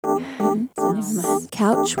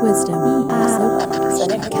Couch Wisdom.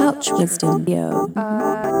 Couch Wisdom.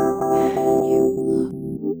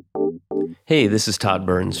 Hey, this is Todd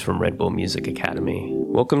Burns from Red Bull Music Academy.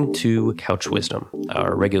 Welcome to Couch Wisdom,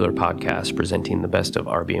 our regular podcast presenting the best of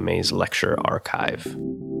RBMA's lecture archive.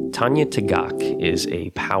 Tanya Tagaq is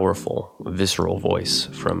a powerful, visceral voice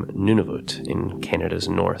from Nunavut in Canada's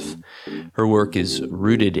north. Her work is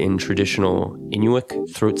rooted in traditional Inuit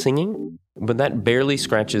throat singing, but that barely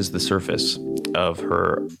scratches the surface of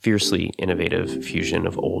her fiercely innovative fusion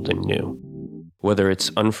of old and new. Whether it's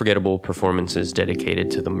unforgettable performances dedicated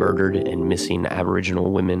to the murdered and missing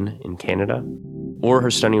Aboriginal women in Canada, or her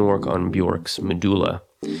stunning work on Bjork's Medulla,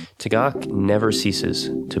 Tagaq never ceases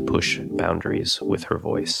to push boundaries with her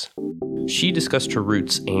voice. She discussed her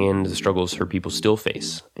roots and the struggles her people still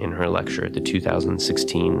face in her lecture at the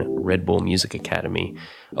 2016 Red Bull Music Academy,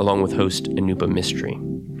 along with host Anupa Mistry.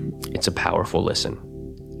 It's a powerful listen.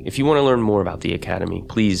 If you want to learn more about the Academy,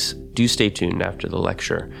 please do stay tuned after the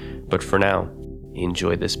lecture. But for now,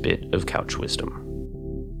 enjoy this bit of Couch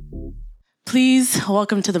Wisdom. Please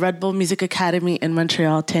welcome to the Red Bull Music Academy in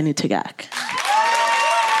Montreal, Tanya Tagaq.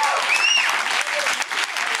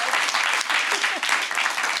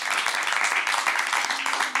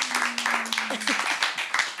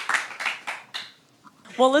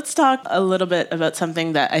 Well, let's talk a little bit about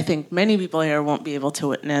something that I think many people here won't be able to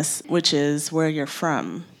witness, which is where you're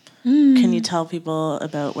from. Can you tell people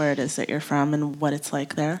about where it is that you're from and what it's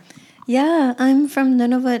like there? Yeah, I'm from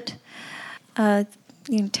Nunavut,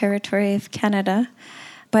 territory of Canada,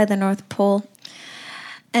 by the North Pole.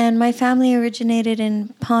 And my family originated in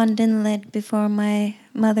Pond Inlet before my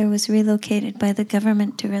mother was relocated by the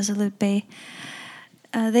government to Resolute Bay.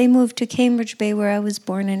 They moved to Cambridge Bay, where I was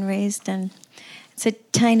born and raised, and it's a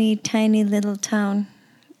tiny, tiny little town.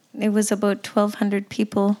 It was about 1,200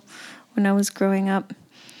 people when I was growing up.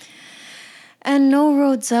 And no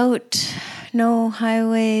roads out, no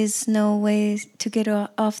highways, no way to get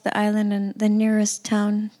off the island, and the nearest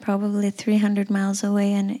town probably 300 miles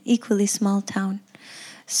away, and an equally small town.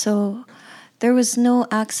 So there was no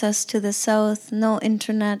access to the south, no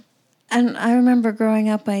internet. And I remember growing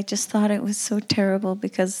up, I just thought it was so terrible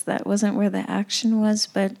because that wasn't where the action was.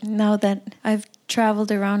 But now that I've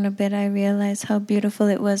traveled around a bit, I realize how beautiful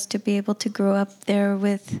it was to be able to grow up there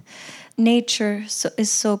with nature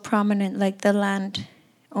is so prominent, like the land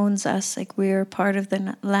owns us, like we're part of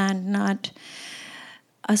the land, not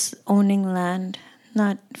us owning land,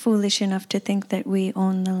 not foolish enough to think that we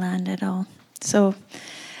own the land at all. So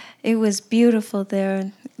it was beautiful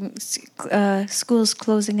there. School's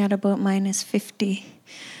closing at about -50.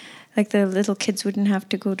 Like the little kids wouldn't have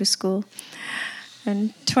to go to school.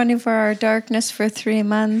 And 24-hour darkness for 3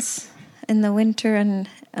 months in the winter, and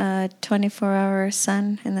 24-hour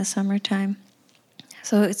sun in the summertime.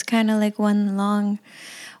 So it's kind of like one long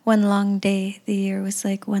day. The year was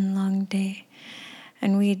like one long day.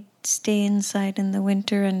 And we'd stay inside in the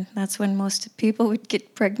winter, and that's when most people would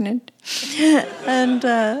get pregnant. And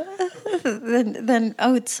then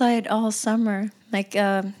outside all summer, like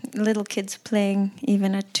little kids playing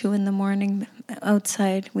even at 2 a.m.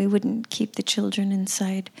 outside. We wouldn't keep the children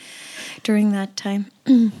inside during that time.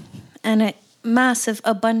 And a massive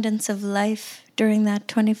abundance of life during that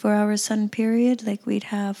 24-hour sun period. Like we'd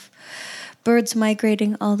have birds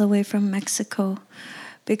migrating all the way from Mexico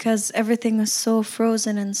because everything was so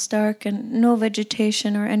frozen and stark and no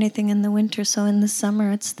vegetation or anything in the winter. So in the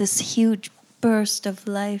summer, it's this huge burst of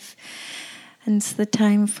life. And it's the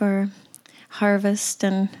time for harvest.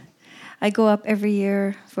 And I go up every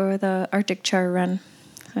year for the Arctic char run.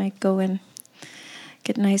 I go and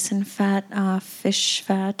get nice and fat, fish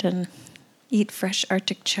fat, and eat fresh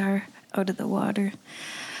Arctic char out of the water.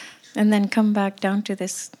 And then come back down to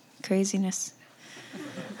this craziness.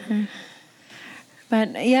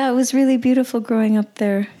 But yeah, it was really beautiful growing up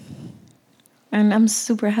there. And I'm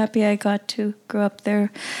super happy I got to grow up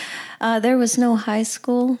there. There was no high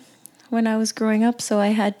school when I was growing up, so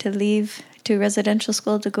I had to leave to residential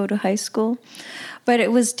school to go to high school. But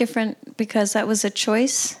it was different because that was a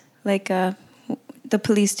choice. Like the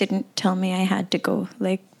police didn't tell me I had to go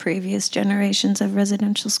like previous generations of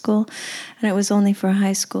residential school, and it was only for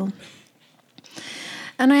high school.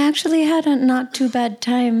 And I actually had a not too bad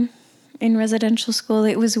time in residential school.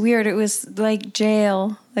 It was weird. It was like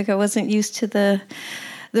jail. Like I wasn't used to the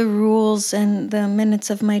rules and the minutes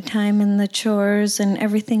of my time and the chores and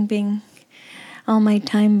everything being, all my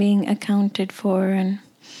time being accounted for.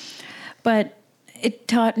 But it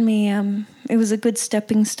taught me, it was a good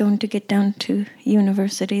stepping stone to get down to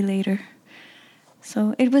university later.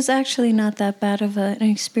 So it was actually not that bad of an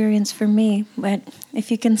experience for me. But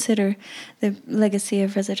if you consider the legacy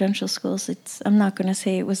of residential schools, I'm not going to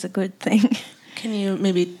say it was a good thing. Can you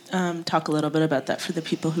maybe talk a little bit about that for the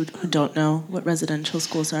people who don't know what residential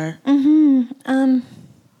schools are?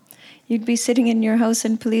 You'd be sitting in your house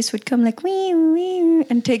and police would come like, wee, wee,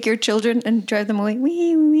 and take your children and drive them away.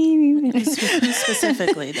 Wee, wee, wee. Who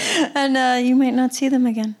specifically, though? And you might not see them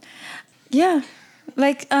again. Yeah,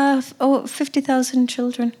 like 50,000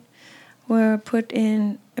 children were put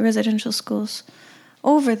in residential schools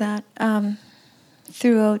over that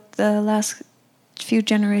throughout the last few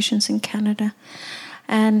generations in Canada.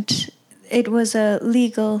 And it was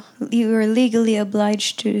you were legally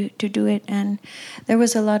obliged to do it, and there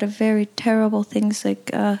was a lot of very terrible things, like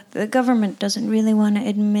the government doesn't really want to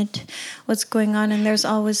admit what's going on, and there's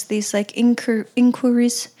always these like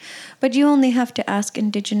inquiries, but you only have to ask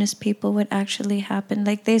Indigenous people what actually happened.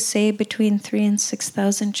 Like they say between 3,000 and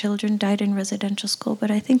 6,000 children died in residential school, but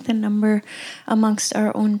I think the number amongst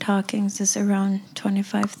our own talkings is around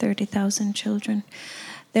 25,000-30,000 children.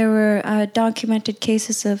 There were documented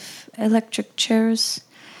cases of electric chairs,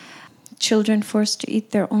 children forced to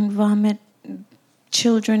eat their own vomit,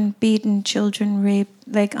 children beaten, children raped,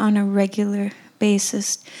 like on a regular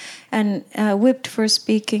basis, and whipped for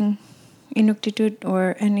speaking Inuktitut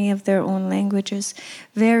or any of their own languages.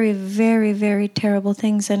 Very, very, very terrible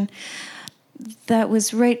things. And that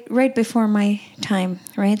was right before my time,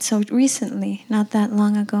 right? So recently, not that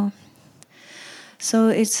long ago. So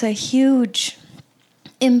it's a huge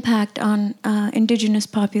impact on Indigenous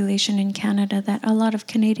population in Canada that a lot of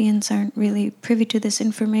Canadians aren't really privy to this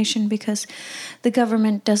information because the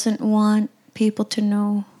government doesn't want people to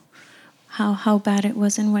know how bad it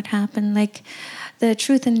was and what happened. Like the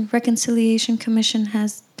Truth and Reconciliation Commission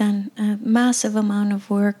has done a massive amount of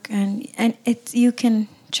work, and you can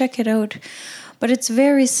check it out. But it's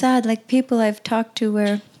very sad. Like people I've talked to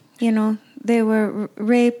where, they were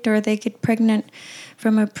raped or they get pregnant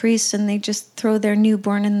from a priest and they just throw their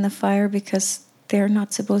newborn in the fire because they're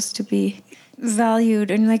not supposed to be valued.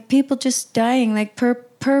 And like people just dying, like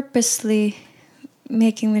purposely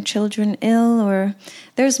making the children ill. Or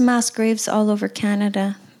there's mass graves all over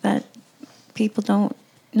Canada that people don't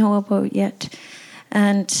know about yet.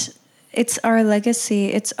 And it's our legacy.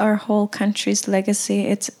 It's our whole country's legacy.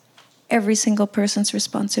 It's every single person's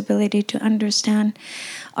responsibility to understand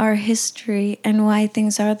our history and why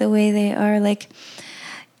things are the way they are. Like,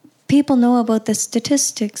 people know about the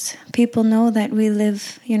statistics. People know that we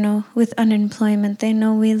live, with unemployment. They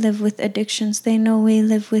know we live with addictions. They know we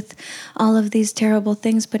live with all of these terrible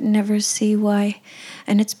things, but never see why.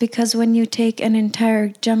 And it's because when you take an entire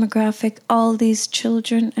demographic, all these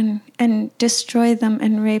children, and destroy them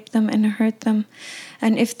and rape them and hurt them,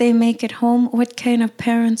 and if they make it home, what kind of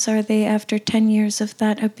parents are they after 10 years of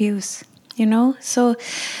that abuse? So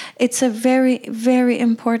it's a very, very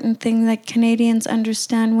important thing that Canadians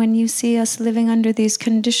understand when you see us living under these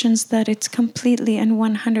conditions, that it's completely and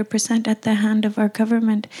 100% at the hand of our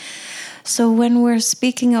government. So when we're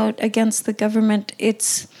speaking out against the government,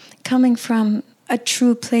 it's coming from a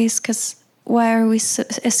true place, because why are we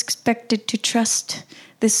expected to trust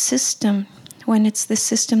this system when it's the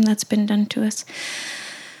system that's been done to us,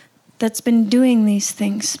 that's been doing these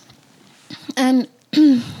things? And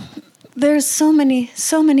there's so many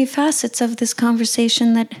facets of this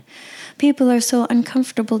conversation that people are so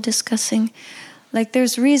uncomfortable discussing. Like,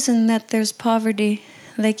 there's reason that there's poverty.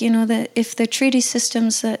 Like, that if the treaty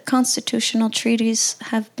systems, constitutional treaties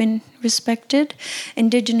have been respected,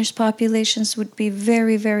 Indigenous populations would be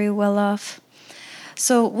very, very well off.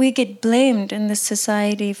 So we get blamed in this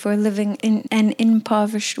society for living in an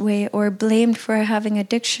impoverished way, or blamed for having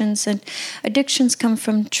addictions. And addictions come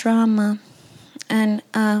from trauma. And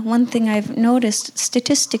one thing I've noticed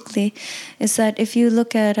statistically is that if you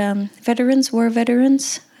look at war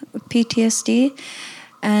veterans, PTSD,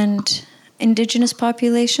 and Indigenous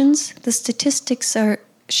populations, the statistics are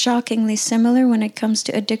shockingly similar when it comes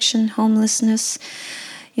to addiction, homelessness,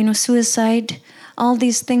 suicide. All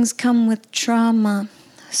these things come with trauma.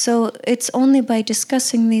 So it's only by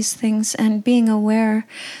discussing these things and being aware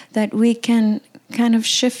that we can kind of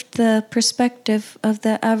shift the perspective of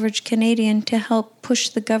the average Canadian to help push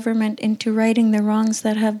the government into righting the wrongs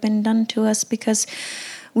that have been done to us, because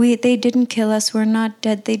they didn't kill us. We're not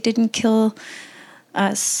dead. They didn't kill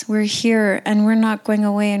us. We're here, and we're not going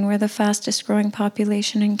away, and we're the fastest growing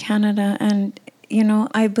population in Canada. And,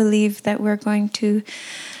 I believe that we're going to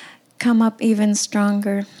come up even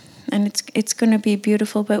stronger. And it's going to be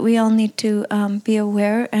beautiful, but we all need to be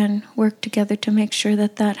aware and work together to make sure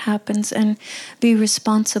that happens, and be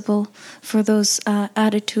responsible for those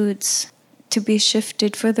attitudes to be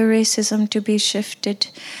shifted, for the racism to be shifted.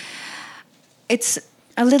 It's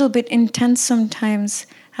a little bit intense sometimes,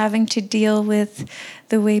 having to deal with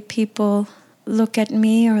the way people look at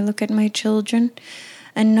me or look at my children,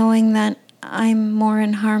 and knowing that I'm more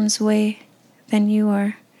in harm's way than you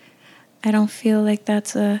are. I don't feel like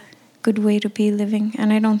that's a good way to be living,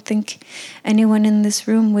 and I don't think anyone in this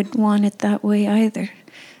room would want it that way either.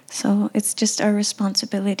 So it's just our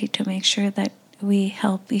responsibility to make sure that we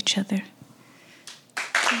help each other.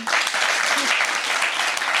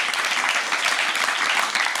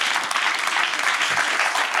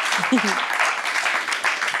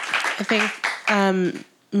 I think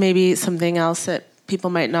maybe something else that people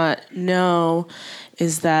might not know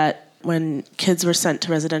is that when kids were sent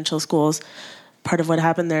to residential schools, part of what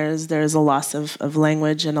happened there's a loss of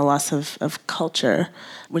language and a loss of culture,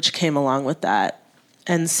 which came along with that.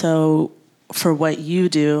 And so for what you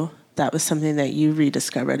do, that was something that you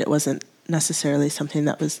rediscovered. It wasn't necessarily something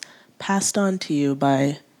that was passed on to you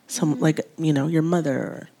by some, like, you know, your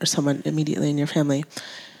mother or someone immediately in your family.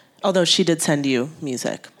 Although she did send you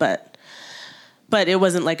music, but it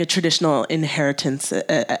wasn't like a traditional inheritance,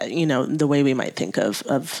 you know, the way we might think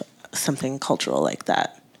of something cultural like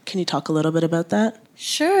that. Can you talk a little bit about that?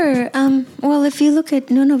 Sure. Well, if you look at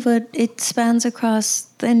Nunavut, it spans across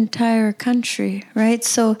the entire country, right?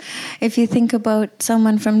 So if you think about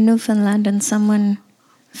someone from Newfoundland and someone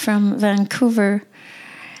from Vancouver,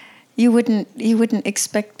 you wouldn't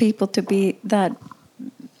expect people to be that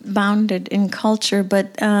bounded in culture,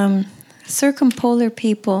 but circumpolar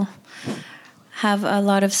people have a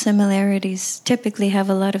lot of similarities, typically have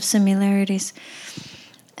a lot of similarities.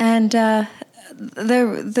 And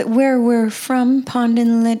where we're from, Pond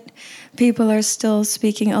Inlet, people are still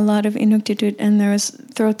speaking a lot of Inuktitut, and there was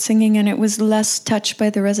throat singing, and it was less touched by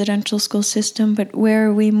the residential school system. But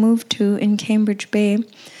where we moved to in Cambridge Bay,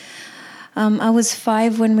 I was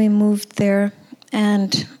 5 when we moved there,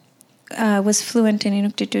 and was fluent in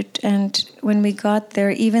Inuktitut. And when we got there,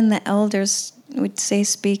 even the elders would say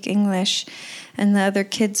speak English, and the other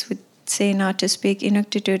kids would say not to speak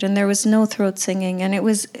Inuktitut, and there was no throat singing, and it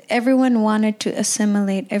was, everyone wanted to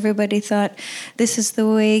assimilate. Everybody thought, this is the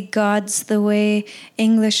way, God's the way,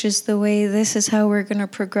 English is the way, this is how we're going to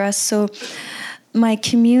progress. So my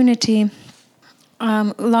community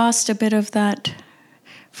lost a bit of that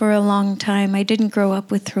for a long time. I didn't grow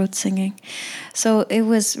up with throat singing. So it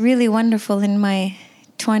was really wonderful in my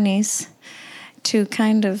 20s to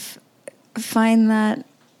kind of find that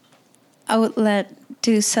outlet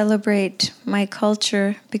to celebrate my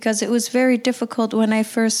culture, because it was very difficult when I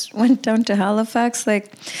first went down to Halifax.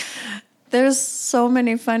 Like, there's so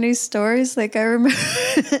many funny stories. Like, I remember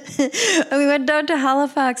we went down to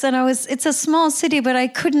Halifax, and it's a small city, but I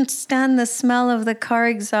couldn't stand the smell of the car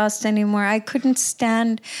exhaust anymore. I couldn't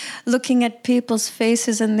stand looking at people's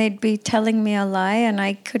faces and they'd be telling me a lie, and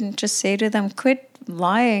I couldn't just say to them, quit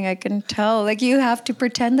lying, I can tell. Like, you have to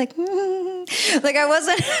pretend like, like I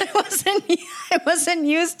wasn't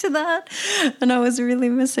used to that, and I was really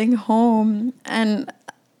missing home. And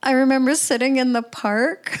I remember sitting in the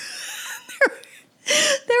park.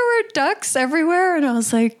 There were ducks everywhere, and I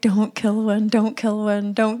was like, don't kill one, don't kill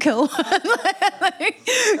one, don't kill one.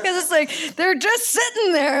 Because it's like, they're just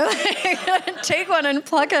sitting there. Like, take one and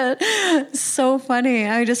pluck it. So funny.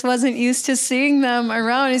 I just wasn't used to seeing them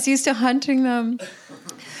around. I was used to hunting them.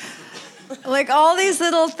 Like, all these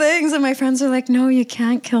little things, and my friends are like, no, you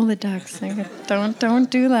can't kill the ducks. Like, don't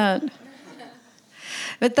do that.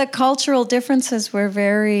 But the cultural differences were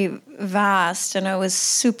very vast, and I was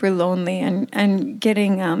super lonely and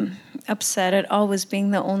getting upset at always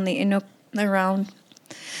being the only Inuk around.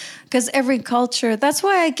 Because every culture, that's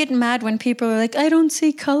why I get mad when people are like, I don't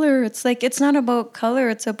see color. It's like, it's not about color,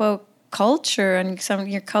 it's about culture, and some of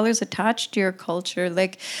your colors attached to your culture.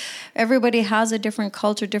 Like, everybody has a different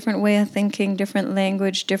culture, different way of thinking, different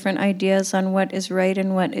language, different ideas on what is right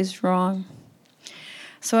and what is wrong.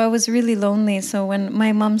 So I was really lonely. So when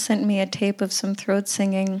my mom sent me a tape of some throat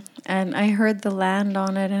singing, and I heard the land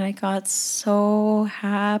on it, and I got so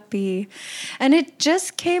happy. And it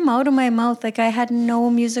just came out of my mouth. Like, I had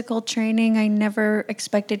no musical training. I never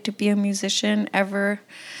expected to be a musician ever.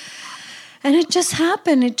 And it just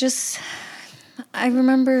happened. I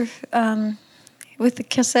remember with the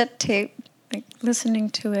cassette tape, like,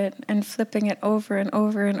 listening to it and flipping it over and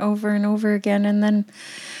over and over and over again, and then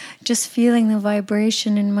just feeling the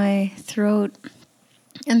vibration in my throat,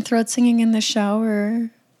 and throat singing in the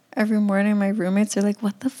shower every morning. My roommates are like,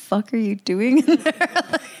 what the fuck are you doing in there?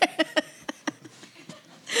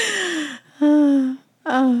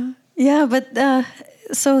 Yeah, but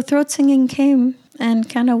so throat singing came and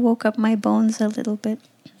kind of woke up my bones a little bit.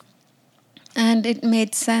 And it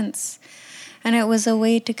made sense. And it was a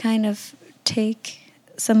way to kind of take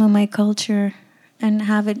some of my culture and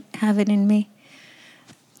have it in me.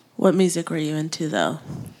 What music were you into, though,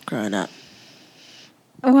 growing up?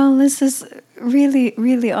 Well, this is really,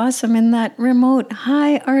 really awesome. In that remote,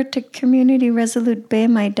 high Arctic community, Resolute Bay,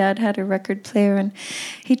 my dad had a record player, and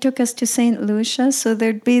he took us to St. Lucia. So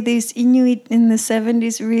there'd be these Inuit in the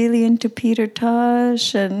 70s really into Peter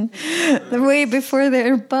Tosh, and way before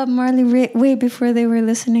Bob Marley, way before they were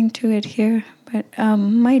listening to it here. But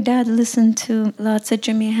my dad listened to lots of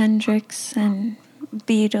Jimi Hendrix and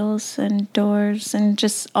Beatles and Doors and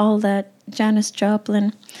just all that, Janis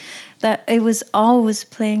Joplin, that it was always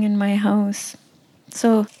playing in my house.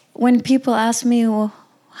 So when people ask me, well,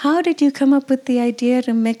 how did you come up with the idea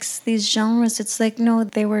to mix these genres? It's like, no,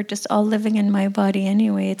 they were just all living in my body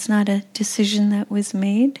anyway. It's not a decision that was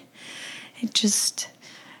made. It just,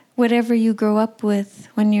 whatever you grow up with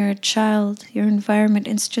when you're a child, your environment,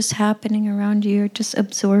 it's just happening around you. You're just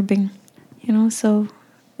absorbing, so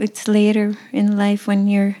it's later in life when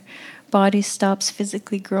your body stops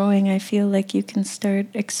physically growing, I feel like you can start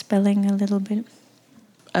expelling a little bit.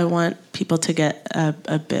 I want people to get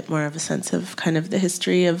a bit more of a sense of kind of the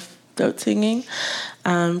history of throat singing.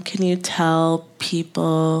 Can you tell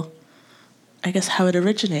people, I guess, how it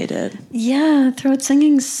originated? Yeah, throat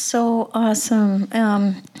singing's so awesome.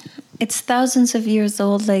 It's thousands of years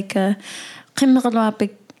old. Like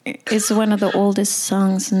Qimrlwapik is one of the oldest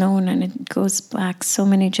songs known, and it goes back so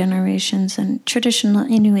many generations. And traditional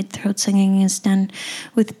Inuit throat singing is done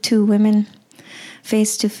with two women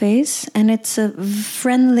face to face, and it's a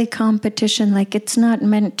friendly competition. Like, it's not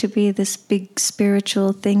meant to be this big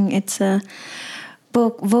spiritual thing. It's a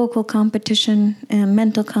vocal competition, a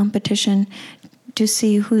mental competition to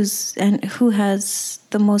see who has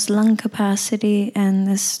the most lung capacity and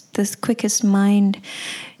the quickest mind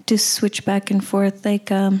to switch back and forth.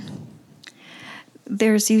 Like,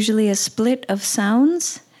 there's usually a split of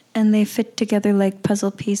sounds, and they fit together like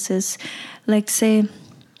puzzle pieces. Like, say,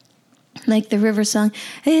 like the river song,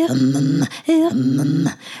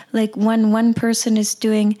 like one person is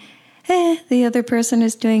doing, the other person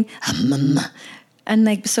is doing, and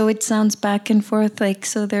like, so it sounds back and forth. Like,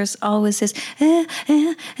 so there's always this,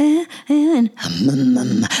 and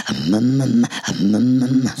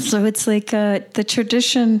so it's like the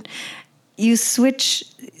tradition. You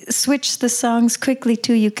switch the songs quickly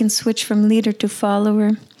too. You can switch from leader to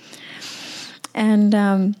follower,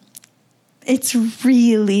 and it's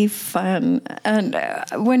really fun. And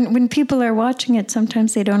when people are watching it,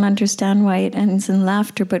 sometimes they don't understand why it ends in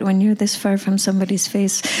laughter. But when you're this far from somebody's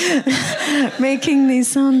face, making these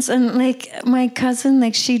sounds, and like my cousin,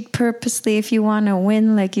 like she'd purposely, if you want to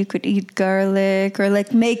win, like you could eat garlic or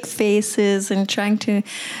like make faces and trying to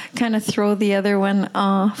kind of throw the other one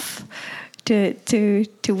off to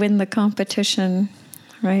win the competition.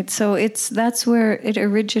 Right, so that's where it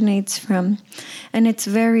originates from, and it's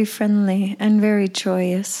very friendly and very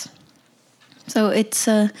joyous. So it's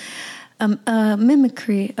a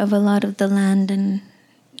mimicry of a lot of the land and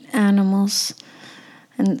animals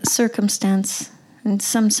and circumstance, and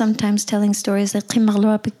sometimes telling stories. Like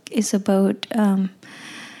Qimrlwapik is about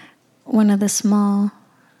one of the small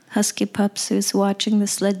husky pups who's watching the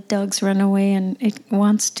sled dogs run away, and it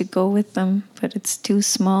wants to go with them, but it's too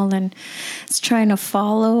small, and it's trying to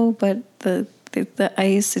follow, but the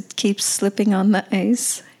ice, it keeps slipping on the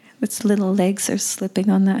ice. Its little legs are slipping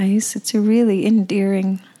on the ice. It's a really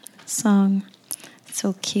endearing song. It's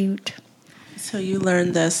so cute. So you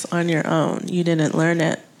learned this on your own. You didn't learn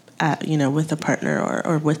it with a partner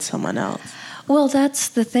or with someone else. Well, that's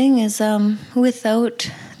the thing is,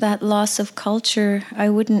 without that loss of culture, I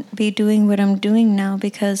wouldn't be doing what I'm doing now,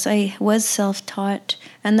 because I was self-taught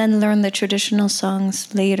and then learned the traditional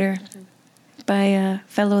songs later by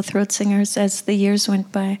fellow throat singers as the years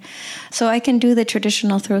went by. So I can do the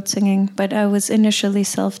traditional throat singing, but I was initially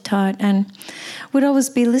self-taught and would always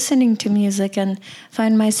be listening to music and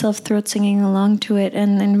find myself throat singing along to it,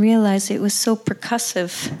 and then realize it was so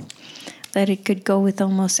percussive that it could go with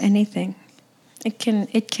almost anything. It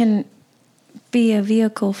can be a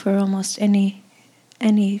vehicle for almost any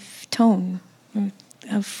tone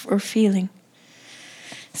or feeling.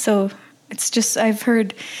 So it's just, I've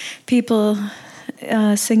heard people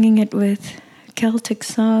singing it with Celtic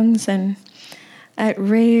songs and at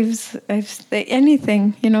raves,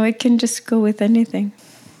 anything, it can just go with anything.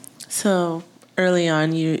 So early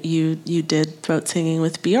on, you did throat singing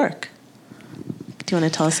with Björk. Do you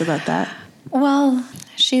want to tell us about that? Well,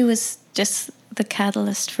 she was just the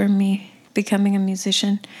catalyst for me becoming a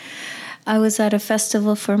musician. I was at a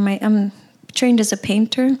festival for my trained as a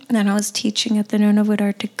painter, and I was teaching at the Nunavut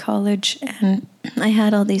Arctic College, and I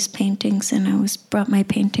had all these paintings, and I brought my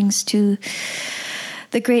paintings to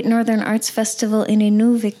the Great Northern Arts Festival in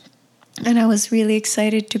Inuvik, and I was really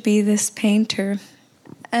excited to be this painter,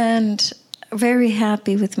 and very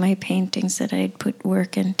happy with my paintings that I'd put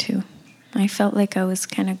work into. I felt like I was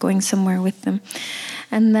kind of going somewhere with them.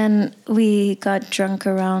 And then we got drunk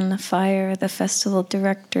around the fire, the festival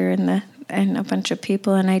director and a bunch of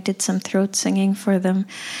people, and I did some throat singing for them.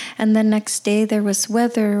 And the next day there was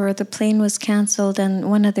weather, or the plane was canceled, and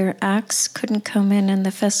one of their acts couldn't come in, and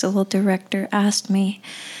the festival director asked me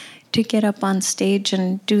to get up on stage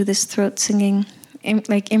and do this throat singing,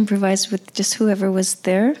 improvise with just whoever was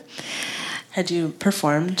there. Had you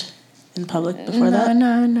performed in public before that?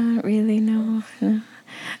 No, not really, no.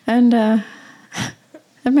 And at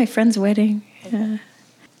my friend's wedding.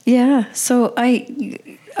 So I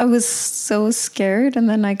was so scared, and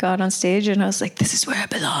then I got on stage and I was like, this is where I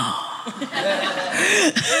belong.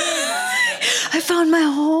 I found my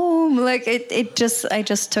home. Like I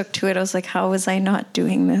just took to it. I was like, how was I not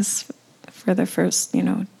doing this for the first,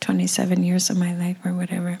 27 years of my life or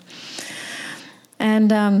whatever?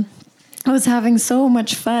 And I was having so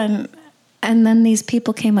much fun. And then these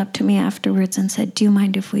people came up to me afterwards and said, do you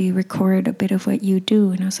mind if we record a bit of what you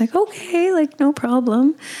do? And I was like, okay, no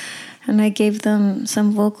problem. And I gave them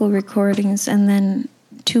some vocal recordings. And then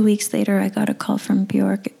 2 weeks later, I got a call from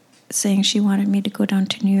Bjork saying she wanted me to go down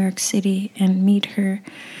to New York City and meet her.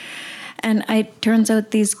 And it turns out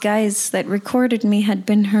these guys that recorded me had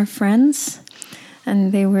been her friends.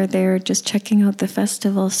 And they were there just checking out the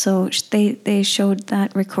festival. So they showed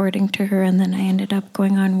that recording to her. And then I ended up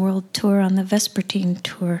going on world tour on the Vespertine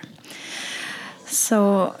tour.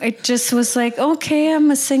 So it just was like, okay,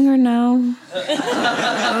 I'm a singer now.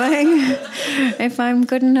 If I'm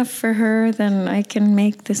good enough for her, then I can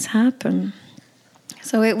make this happen.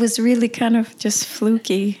 So it was really kind of just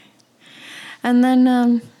fluky. And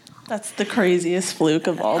then... that's the craziest fluke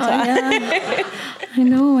of all time. Yeah. I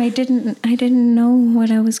know. I didn't know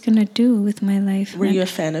what I was going to do with my life. Were you a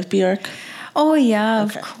fan of Bjork? Oh, yeah,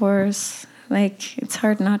 okay. Of course. It's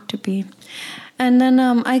hard not to be. And then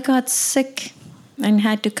I got sick and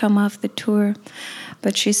had to come off the tour.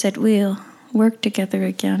 But she said, we'll work together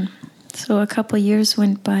again. So a couple years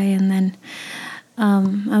went by, and then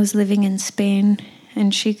I was living in Spain,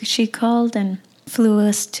 and she called and flew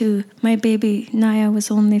us to, my baby Naya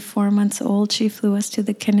was only 4 months old. She flew us to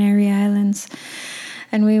the Canary Islands,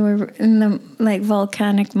 and we were in the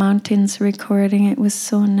volcanic mountains recording. It was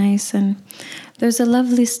so nice. And there's a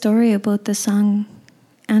lovely story about the song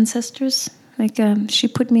Ancestors. She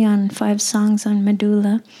put me on 5 songs on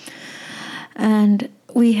Medulla, and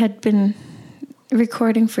we had been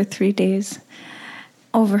recording for 3 days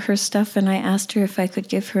over her stuff, and I asked her if I could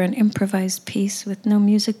give her an improvised piece with no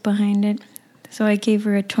music behind it. So I gave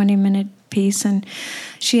her a 20-minute piece, and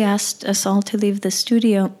she asked us all to leave the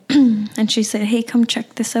studio. And she said, hey, come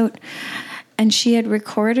check this out. And she had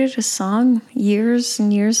recorded a song years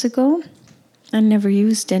and years ago and never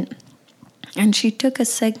used it. And she took a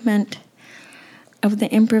segment of the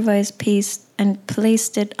improvised piece and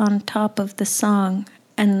placed it on top of the song.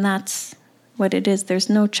 And that's what it is. There's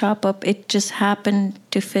no chop up. It just happened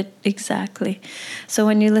to fit exactly. So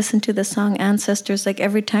when you listen to the song Ancestors,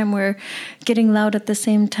 every time we're getting loud at the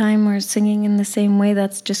same time or singing in the same way,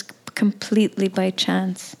 that's just completely by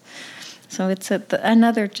chance. So it's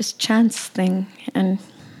another just chance thing. And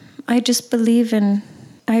I just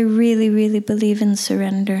I really, really believe in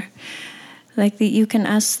surrender. You can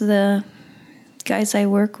ask the guys I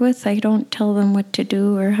work with. I don't tell them what to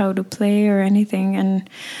do or how to play or anything. And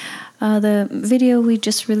the video we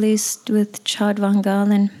just released with Chad Van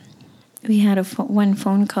Galen, we had one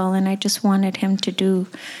phone call, and I just wanted him to do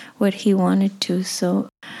what he wanted to. So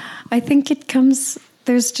I think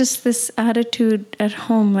there's just this attitude at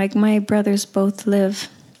home. My brothers both live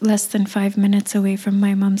less than 5 minutes away from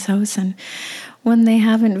my mom's house, and when they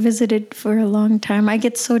haven't visited for a long time, I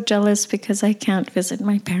get so jealous because I can't visit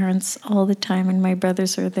my parents all the time, and my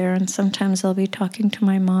brothers are there, and sometimes I'll be talking to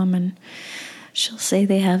my mom, and she'll say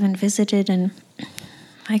they haven't visited, and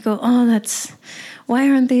I go, why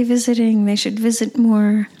aren't they visiting? They should visit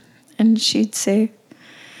more. And she'd say,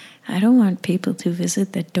 I don't want people to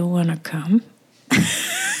visit that don't want to come.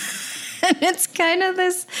 And it's kind of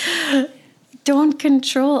this, don't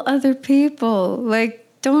control other people.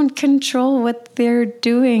 Don't control what they're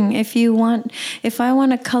doing. If I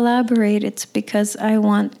want to collaborate, it's because I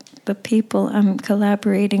want the people I'm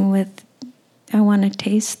collaborating with, I want to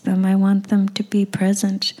taste them. I want them to be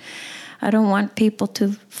present. I don't want people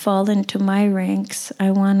to fall into my ranks.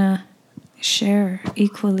 I want to share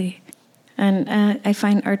equally. And I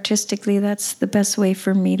find artistically that's the best way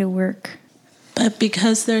for me to work. But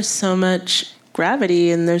because there's so much gravity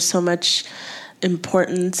and there's so much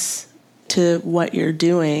importance to what you're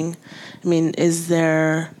doing, I mean, is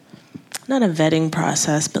there not a vetting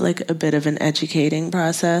process, but like a bit of an educating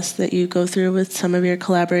process that you go through with some of your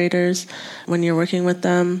collaborators when you're working with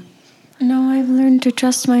them? No, I've learned to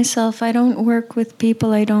trust myself. I don't work with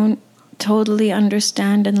people I don't totally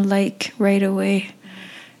understand and like right away.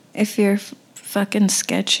 If you're fucking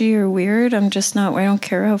sketchy or weird, I'm just not. I don't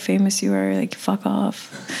care how famous you are. Like, fuck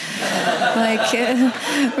off.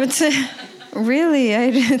 Really,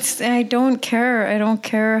 I don't care. I don't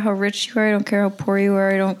care how rich you are. I don't care how poor you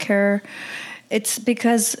are. I don't care. It's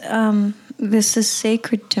because this is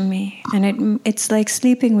sacred to me, and it's like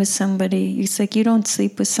sleeping with somebody. It's like you don't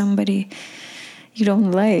sleep with somebody you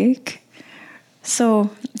don't like. So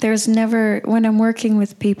there's never, when I'm working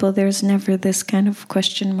with people, there's never this kind of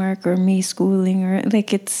question mark or me schooling or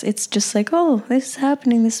like it's just like, oh, this is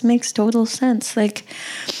happening. This makes total sense. Like,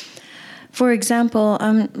 for example,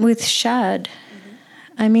 with Shad,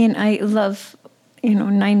 I mean, I love,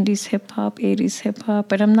 90s hip hop, 80s hip hop,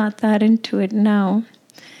 but I'm not that into it now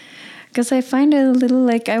because I find it a little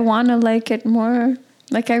like I want to like it more.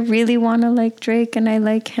 Like, I really want to like Drake, and I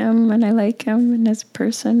like him, and as a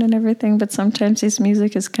person and everything, but sometimes his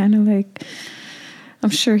music is kind of like, I'm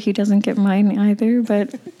sure he doesn't get mine either,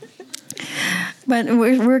 but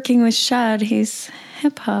we're working with Shad, he's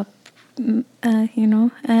hip-hop, and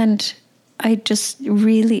I just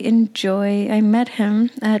really enjoy, I met him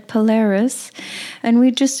at Polaris, and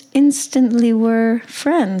we just instantly were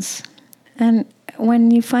friends. And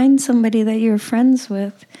when you find somebody that you're friends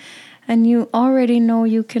with, and you already know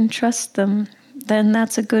you can trust them, then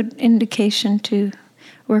that's a good indication to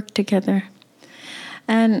work together.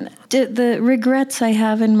 And the regrets I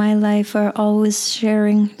have in my life are always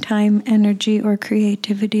sharing time, energy, or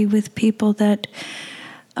creativity with people that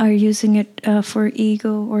are using it for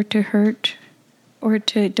ego or to hurt or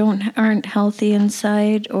aren't healthy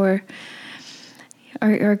inside or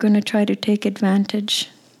are going to try to take advantage.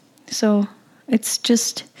 So it's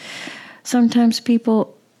just sometimes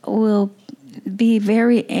people will be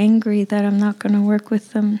very angry that I'm not going to work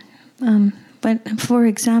with them. But for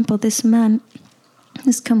example, this man,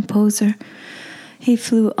 this composer, he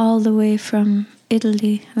flew all the way from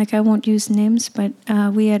Italy. Like, I won't use names, but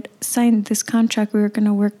we had signed this contract. We were going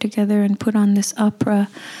to work together and put on this opera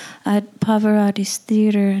at Pavarotti's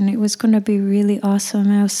Theater, and it was going to be really awesome.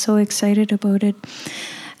 I was so excited about it.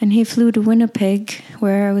 And he flew to Winnipeg,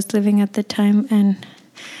 where I was living at the time, and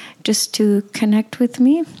just to connect with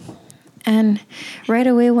me. And right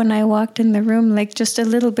away when I walked in the room, like just a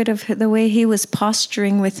little bit of the way he was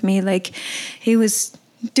posturing with me, like he was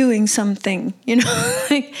doing something,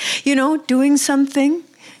 doing something.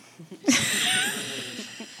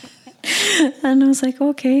 And I was like,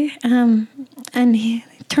 okay. And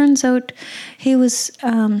turns out he was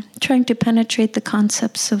trying to penetrate the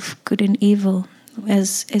concepts of good and evil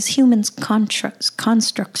as humans'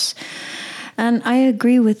 constructs. And I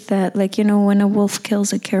agree with that. Like, when a wolf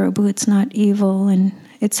kills a caribou, it's not evil. And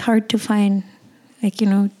it's hard to find,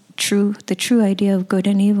 the true idea of good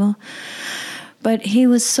and evil. But he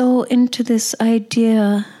was so into this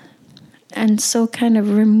idea and so kind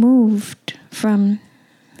of removed from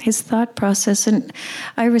his thought process. And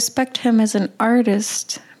I respect him as an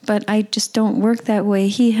artist, but I just don't work that way.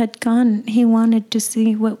 He wanted to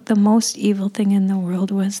see what the most evil thing in the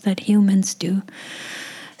world was that humans do.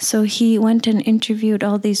 So he went and interviewed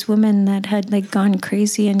all these women that had gone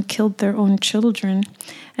crazy and killed their own children.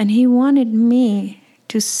 And he wanted me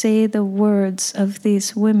to say the words of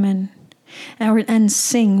these women and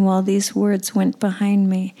sing while these words went behind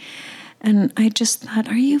me. And I just thought,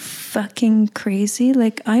 are you fucking crazy?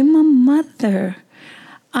 I'm a mother.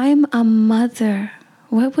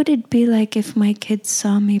 What would it be like if my kids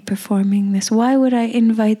saw me performing this? Why would I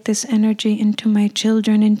invite this energy into my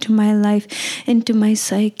children, into my life, into my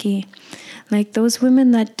psyche? Those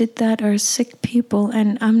women that did that are sick people,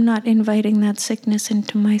 and I'm not inviting that sickness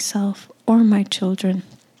into myself or my children.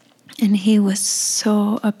 And he was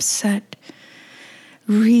so upset,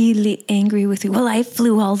 really angry with me. Well, I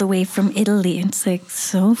flew all the way from Italy. And it's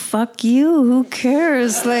so fuck you. Who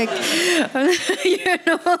cares?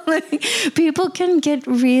 People can get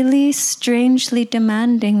really strangely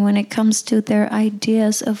demanding when it comes to their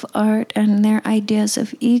ideas of art and their ideas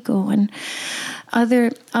of ego. And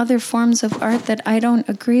other forms of art that I don't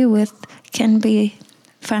agree with can be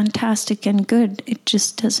fantastic and good. It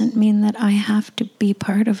just doesn't mean that I have to be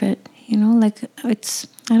part of it. I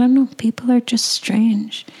don't know, people are just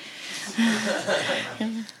strange.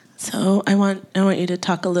 So I want you to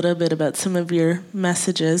talk a little bit about some of your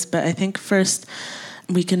messages, but I think first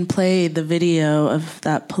we can play the video of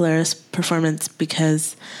that Polaris performance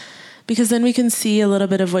because then we can see a little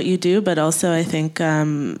bit of what you do, but also I think there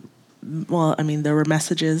were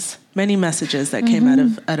many messages that came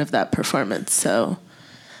out of that performance. So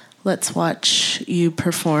let's watch you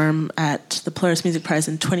perform at the Polaris Music Prize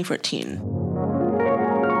in 2014.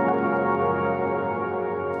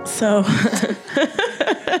 So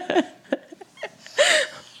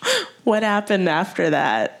what happened after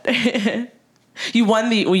that? You won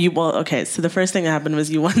so the first thing that happened was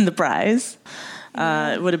you won the prize.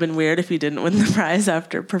 It would have been weird if you didn't win the prize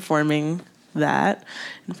after performing that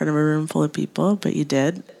in front of a room full of people, but you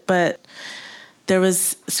did. But there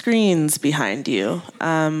was screens behind you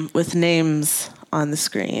with names on the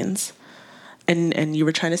screens, and you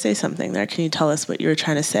were trying to say something there. Can you tell us what you were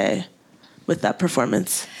trying to say with that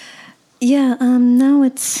performance? Yeah, now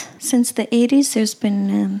it's, since the 80s, there's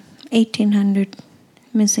been 1,800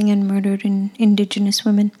 missing and murdered Indigenous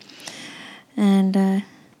women. And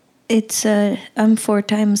I'm 4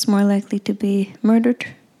 times more likely to be murdered,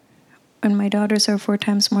 and my daughters are 4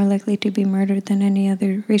 times more likely to be murdered than any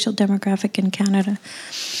other racial demographic in Canada.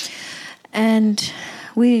 And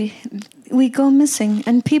we go missing,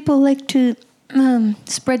 and people like to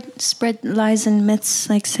spread lies and myths,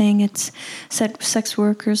 like saying it's sex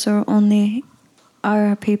workers or only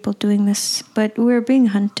our people doing this. But we're being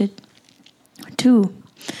hunted too,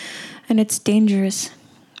 and it's dangerous,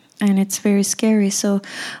 and it's very scary. So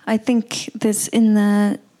I think this, in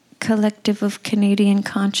the collective of Canadian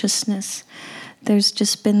consciousness, there's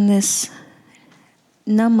just been this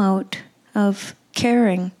numb out of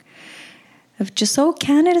caring, of just, oh,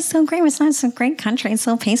 Canada's so great, it's not some great country, it's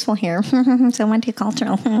so peaceful here, so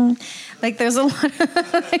multicultural. Like, there's a lot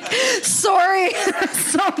of, like, sorry,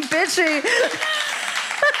 so bitchy.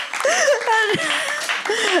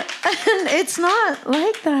 And it's not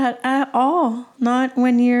like that at all. Not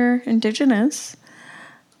when you're Indigenous,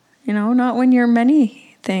 not when you're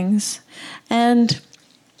many things. And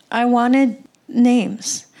I wanted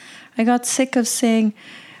names. I got sick of saying,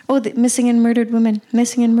 oh, the missing and murdered women.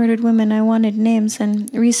 I wanted names.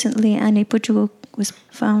 And recently, Annie Pujulu was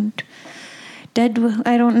found dead.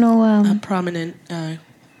 I don't know. A prominent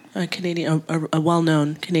Canadian, a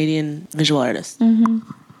well-known Canadian visual artist. Mm-hmm.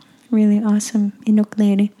 Really awesome Inuk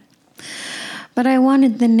lady. But I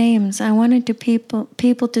wanted the names. I wanted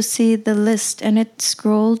people to see the list, and it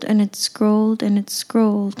scrolled and it scrolled and it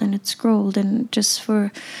scrolled and it scrolled, and just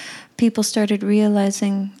for people started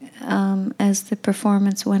realizing as the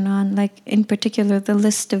performance went on, like in particular the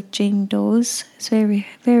list of Jane Does is very,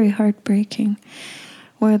 very heartbreaking,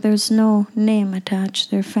 where there's no name attached.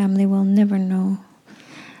 Their family will never know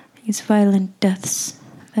these violent deaths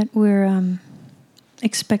that we're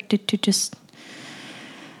expected to just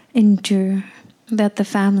endure, that the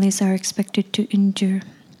families are expected to endure,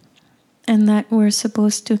 and that we're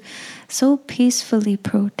supposed to so peacefully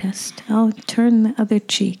protest. I'll turn the other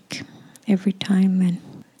cheek every time and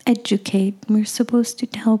educate. We're supposed to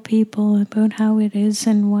tell people about how it is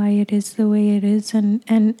and why it is the way it is, and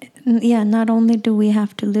yeah, not only do we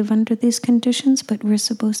have to live under these conditions, but we're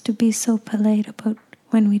supposed to be so polite about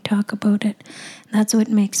when we talk about it. That's what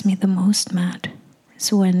makes me the most mad.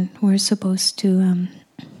 It's when we're supposed to,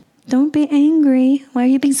 don't be angry. Why are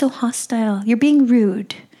you being so hostile? You're being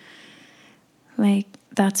rude. Like,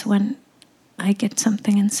 that's when I get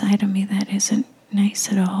something inside of me that isn't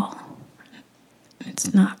nice at all.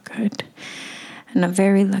 It's not good. And I'm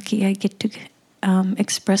very lucky I get to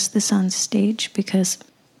express this on stage, because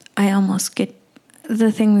I almost get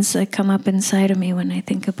the things that come up inside of me when I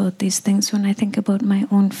think about these things, when I think about my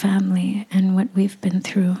own family and what we've been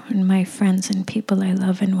through, and my friends and people I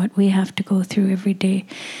love, and what we have to go through every day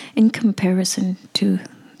in comparison to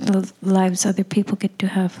the lives other people get to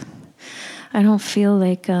have. I don't feel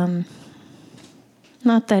like,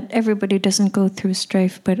 not that everybody doesn't go through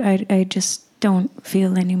strife, but I just don't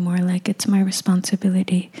feel anymore like it's my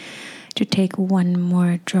responsibility to take one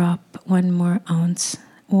more drop, one more ounce,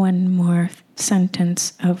 one more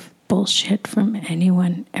sentence of bullshit from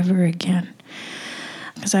anyone ever again.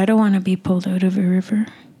 Because I don't want to be pulled out of a river,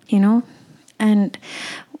 And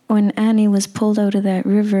when Annie was pulled out of that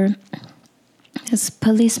river, this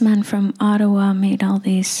policeman from Ottawa made all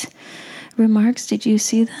these remarks. Did you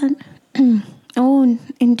see that? Oh,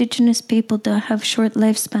 Indigenous people have short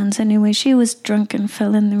lifespans anyway. She was drunk and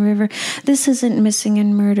fell in the river. This isn't missing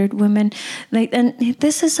and murdered women. And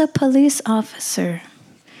this is a police officer.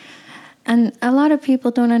 And a lot of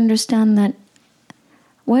people don't understand that.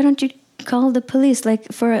 Why don't you call the police.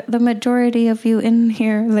 Like for the majority of you in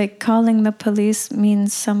here, like calling the police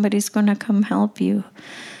means somebody's going to come help you.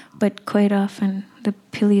 But quite often the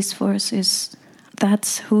police force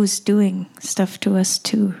that's who's doing stuff to us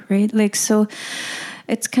too, right? Like, so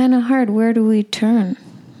it's kind of hard. Where do we turn?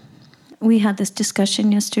 We had this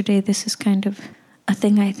discussion yesterday. This is kind of a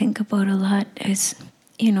thing I think about a lot is,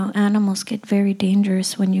 animals get very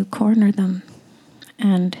dangerous when you corner them.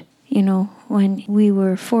 And, when we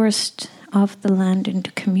were forced off the land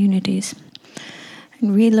into communities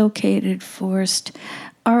and relocated,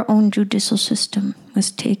 our own judicial system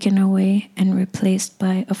was taken away and replaced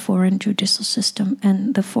by a foreign judicial system.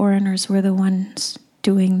 And the foreigners were the ones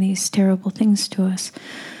doing these terrible things to us.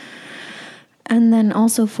 And then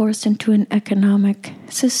also forced into an economic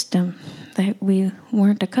system that we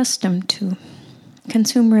weren't accustomed to.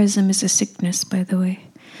 Consumerism is a sickness, by the way.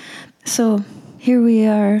 So here we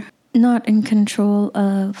are, not in control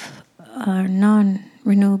of our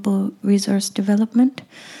non-renewable resource development.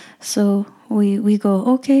 So we go,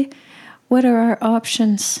 okay, what are our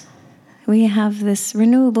options? We have this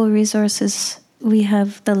renewable resources. We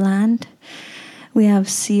have the land. We have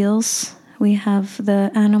seals. We have the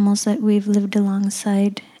animals that we've lived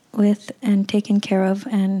alongside with and taken care of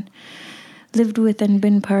and lived with and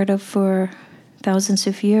been part of for thousands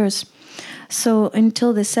of years. So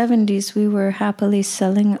until the 70s, we were happily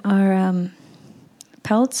selling our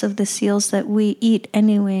pelts of the seals that we eat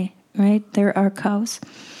anyway, right? They're our cows.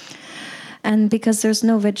 And because there's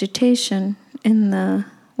no vegetation in the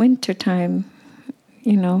wintertime,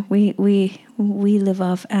 we live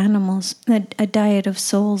off animals, a diet of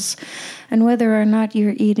souls. And whether or not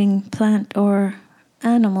you're eating plant or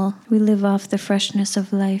animal, we live off the freshness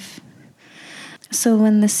of life. So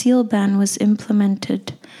when the seal ban was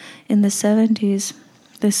implemented in the 70s,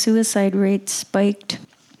 the suicide rate spiked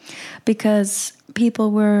because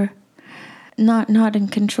people were not in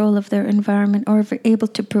control of their environment or able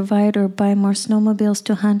to provide or buy more snowmobiles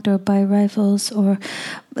to hunt or buy rifles, or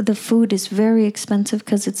the food is very expensive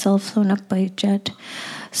because it's all flown up by jet.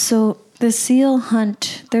 So the seal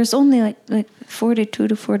hunt, there's only like 42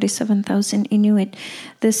 to 47,000 Inuit.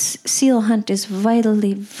 This seal hunt is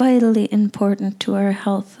vitally, vitally important to our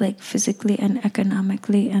health, like physically and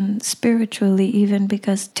economically and spiritually even,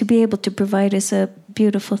 because to be able to provide is a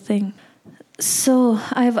beautiful thing. So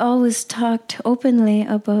I've always talked openly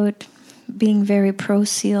about being very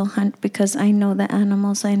pro-seal hunt because I know the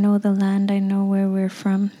animals, I know the land, I know where we're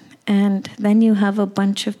from. And then you have a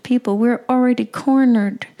bunch of people. We're already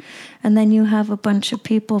cornered. And then you have a bunch of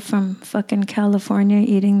people from fucking California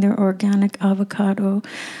eating their organic avocado,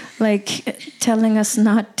 like telling us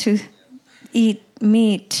not to eat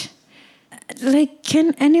meat. Like,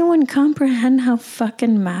 can anyone comprehend how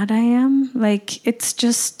fucking mad I am? Like, it's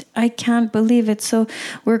just, I can't believe it. So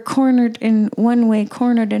we're cornered in one way,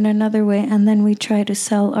 cornered in another way, and then we try to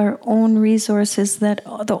sell our own resources that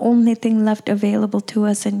the only thing left available to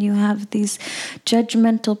us, and you have these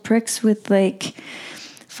judgmental pricks with, like,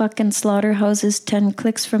 fucking slaughterhouses 10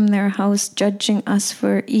 clicks from their house judging us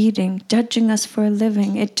for eating, judging us for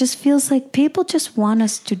living. It just feels like people just want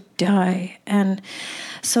us to die. And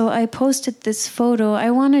so I posted this photo. I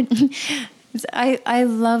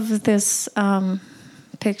love this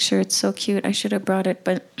picture. It's so cute. I should have brought it.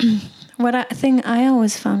 But thing I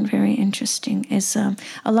always found very interesting is a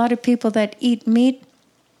lot of people that eat meat,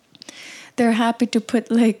 they're happy to put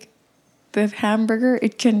like the hamburger.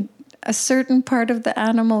 A certain part of the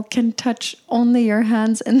animal can touch only your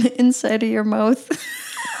hands and the inside of your mouth.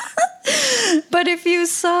 But if you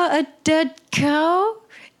saw a dead cow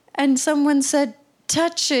and someone said,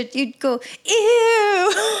 touch it, you'd go,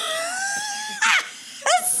 ew.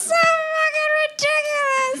 That's so fucking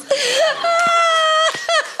ridiculous.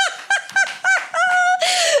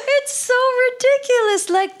 It's so ridiculous.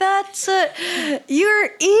 Like you're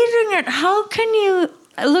eating it. How can you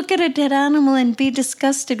look at a dead animal and be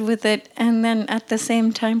disgusted with it and then at the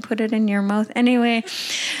same time put it in your mouth? Anyway,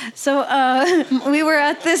 so we were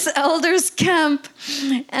at this elders camp,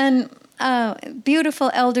 and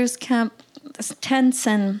beautiful elders camp, tents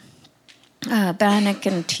and bannock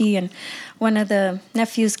and tea, and one of the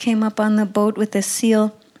nephews came up on the boat with a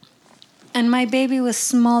seal, and my baby was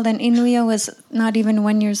small, and Inuya was not even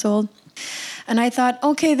 1 year old. And I thought,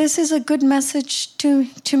 okay, this is a good message to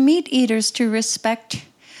meat eaters, to respect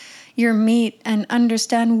your meat and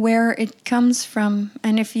understand where it comes from.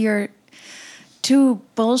 And if you're too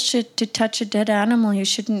bullshit to touch a dead animal, you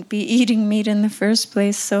shouldn't be eating meat in the first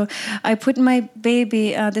place. So I put my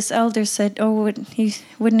baby, this elder said,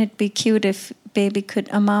 wouldn't it be cute if baby could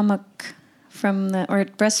amamuk or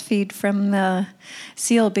breastfeed from the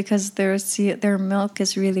seal because their milk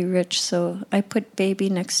is really rich. So I put baby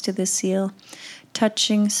next to the seal,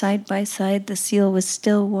 touching side by side. The seal was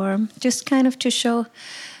still warm, just kind of to show,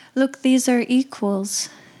 look, these are equals.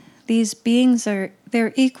 These beings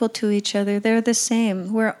they're equal to each other. They're the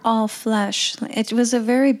same. We're all flesh. It was a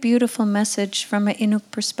very beautiful message from an Inuk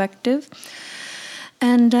perspective.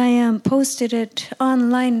 And I posted it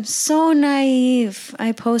online. So naive.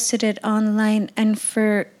 I posted it online, and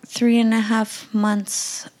for 3.5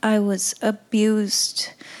 months, I was abused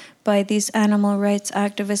by these animal rights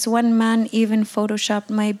activists. One man even photoshopped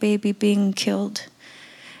my baby being killed.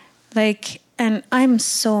 And I'm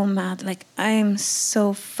so mad. I'm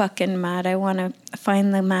so fucking mad. I want to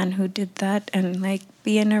find the man who did that and,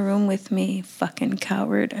 be in a room with me. Fucking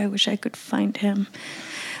coward. I wish I could find him.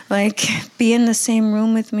 Be in the same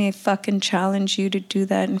room with me. Fucking challenge you to do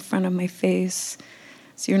that in front of my face.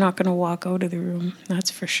 So you're not going to walk out of the room.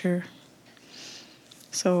 That's for sure.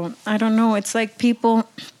 So, I don't know. It's like people,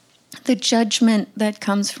 the judgment that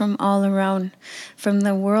comes from all around, from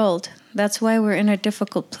the world. That's why we're in a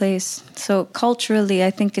difficult place. So culturally,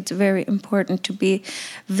 I think it's very important to be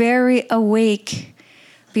very awake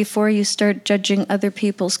before you start judging other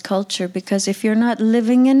people's culture. Because if you're not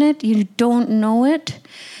living in it, you don't know it,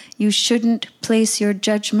 you shouldn't place your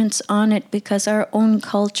judgments on it, because our own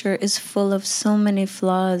culture is full of so many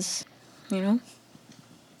flaws, you know?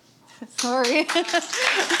 Sorry.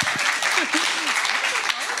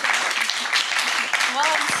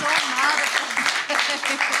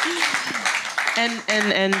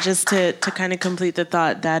 And just to kind of complete the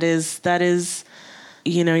thought, that is,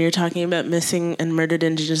 you're talking about missing and murdered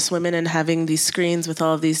Indigenous women and having these screens with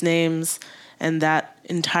all of these names, and that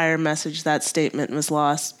entire message, that statement was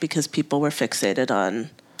lost because people were fixated on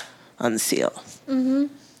the seal. Mm-hmm.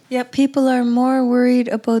 Yeah, people are more worried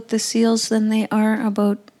about the seals than they are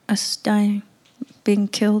about us dying, being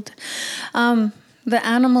killed. The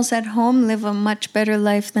animals at home live a much better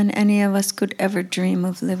life than any of us could ever dream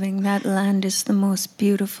of living. That land is the most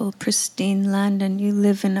beautiful, pristine land, and you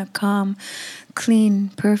live in a calm, clean,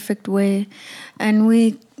 perfect way. And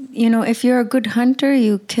if you're a good hunter,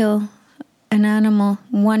 you kill an animal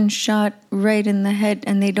one shot right in the head,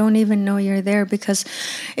 and they don't even know you're there, because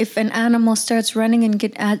if an animal starts running and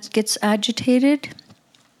gets agitated,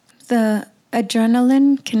 the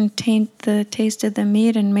adrenaline can taint the taste of the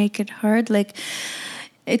meat and make it hard.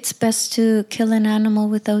 It's best to kill an animal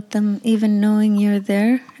without them even knowing you're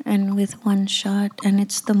there, and with one shot. And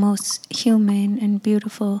it's the most humane and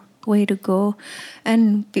beautiful way to go,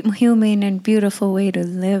 and humane and beautiful way to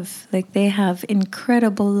live. They have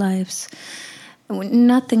incredible lives.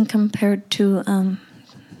 Nothing compared to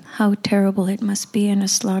how terrible it must be in a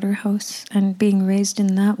slaughterhouse and being raised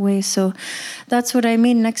in that way. So that's what I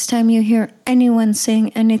mean. Next time you hear anyone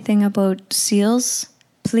saying anything about seals,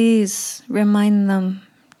 please remind them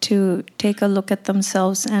to take a look at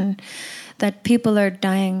themselves, and that people are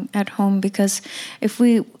dying at home. Because if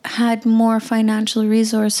we had more financial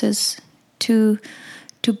resources to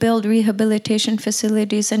build rehabilitation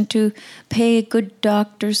facilities and to pay good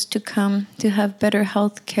doctors to come to have better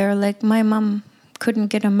health care, my mom couldn't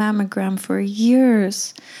get a mammogram for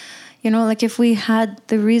years. If we had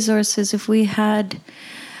the resources, if we had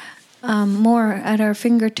more at our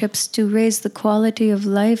fingertips to raise the quality of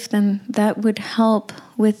life, then that would help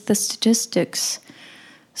with the statistics.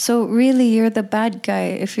 So really, you're the bad guy.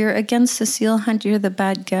 If you're against the seal hunt, you're the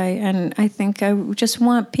bad guy. And I think I just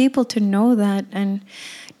want people to know that and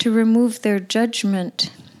to remove their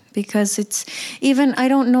judgment. Because I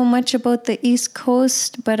don't know much about the East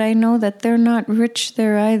Coast, but I know that they're not rich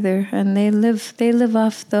there either. And they live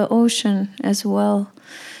off the ocean as well.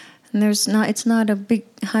 And it's not a big,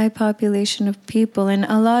 high population of people. And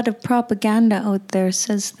a lot of propaganda out there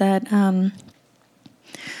says that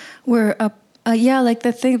we're up.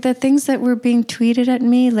 The things that were being tweeted at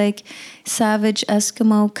me, like savage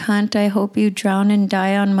Eskimo cunt, I hope you drown and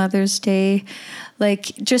die on Mother's Day.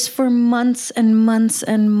 Just for months and months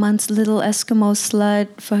and months, little Eskimo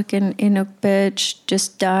slut, fucking Inuk bitch,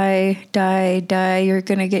 just die, you're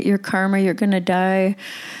gonna get your karma, you're gonna die.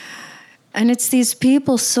 And it's these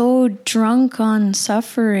people so drunk on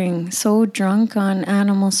suffering, so drunk on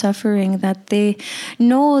animal suffering, that they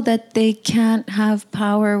know that they can't have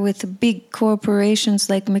power with big corporations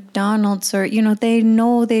like McDonald's, or, they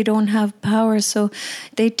know they don't have power. So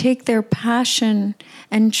they take their passion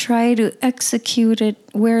and try to execute it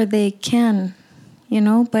where they can,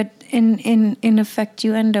 but in effect,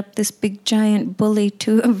 you end up this big giant bully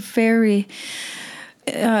to a very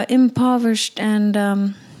impoverished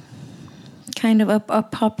and kind of a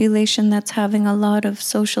population that's having a lot of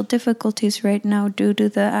social difficulties right now due to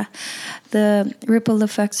the ripple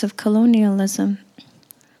effects of colonialism.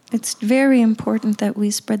 It's very important that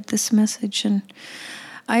we spread this message, and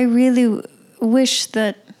I really wish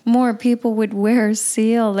that more people would wear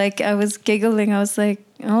seal. Like, I was giggling. I was like,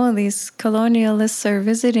 oh, these colonialists are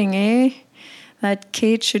visiting, eh? That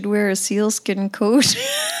Kate should wear a sealskin coat.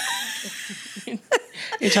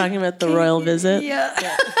 You're talking about the royal visit? Yeah.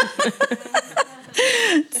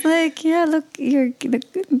 It's like, yeah, look,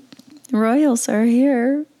 the royals are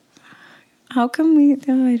here. How come we,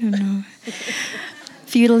 oh, I don't know.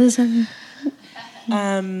 Feudalism.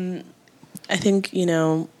 I think,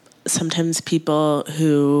 sometimes people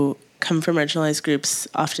who come from marginalized groups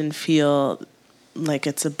often feel like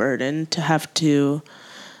it's a burden to have to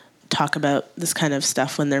talk about this kind of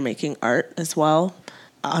stuff when they're making art as well.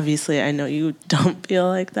 Obviously, I know you don't feel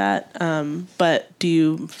like that, but do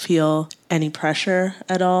you feel any pressure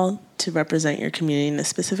at all to represent your community in a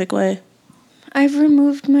specific way? I've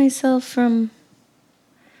removed myself from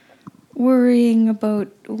worrying about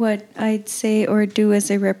what I'd say or do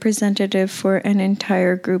as a representative for an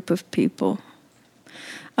entire group of people.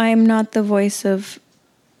 I am not the voice of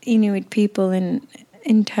Inuit people in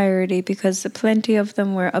entirety, because plenty of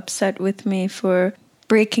them were upset with me for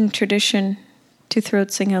breaking tradition to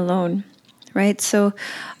throat sing alone, right? So,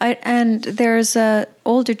 and there's a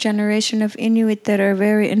older generation of Inuit that are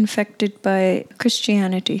very infected by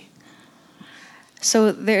Christianity.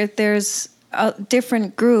 So there's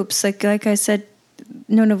different groups. Like I said,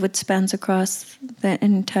 Nunavut spans across the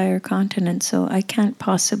entire continent, so I can't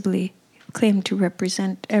possibly claim to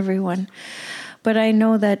represent everyone. But I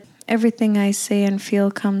know that everything I say and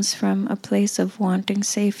feel comes from a place of wanting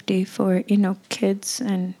safety for, kids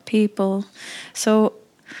and people. So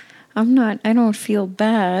I don't feel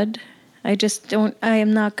bad.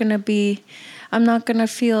 I'm not going to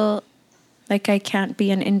feel like I can't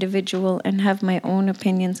be an individual and have my own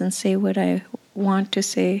opinions and say what I want to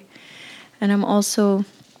say. And I'm also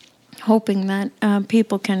hoping that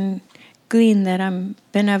people can glean that I'm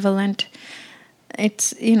benevolent.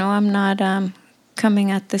 It's, I'm not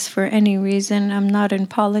coming at this for any reason. I'm not in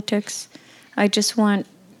politics. I just want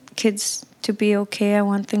kids to be okay. I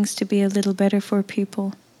want things to be a little better for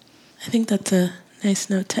people. I think that's a nice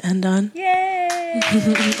note to end on. Yay!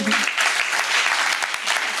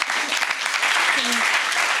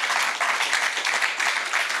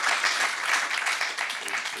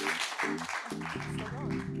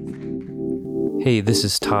 Hey, this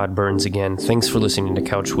is Todd Burns again. Thanks for listening to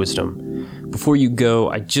Couch Wisdom. Before you go,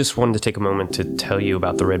 I just wanted to take a moment to tell you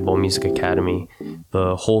about the Red Bull Music Academy.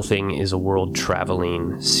 The whole thing is a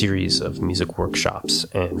world-traveling series of music workshops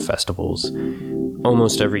and festivals.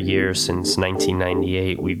 Almost every year since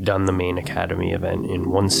 1998, we've done the main Academy event in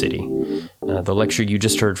one city. The lecture you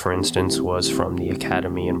just heard, for instance, was from the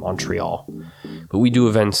Academy in Montreal. But we do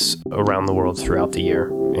events around the world throughout the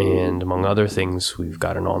year. And among other things, we've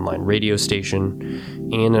got an online radio station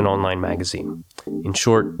and an online magazine. In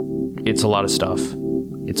short, it's a lot of stuff.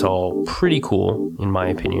 It's all pretty cool, in my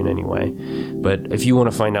opinion anyway. But if you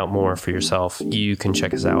want to find out more for yourself, you can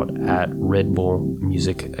check us out at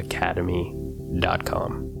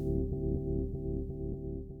redbullmusicacademy.com.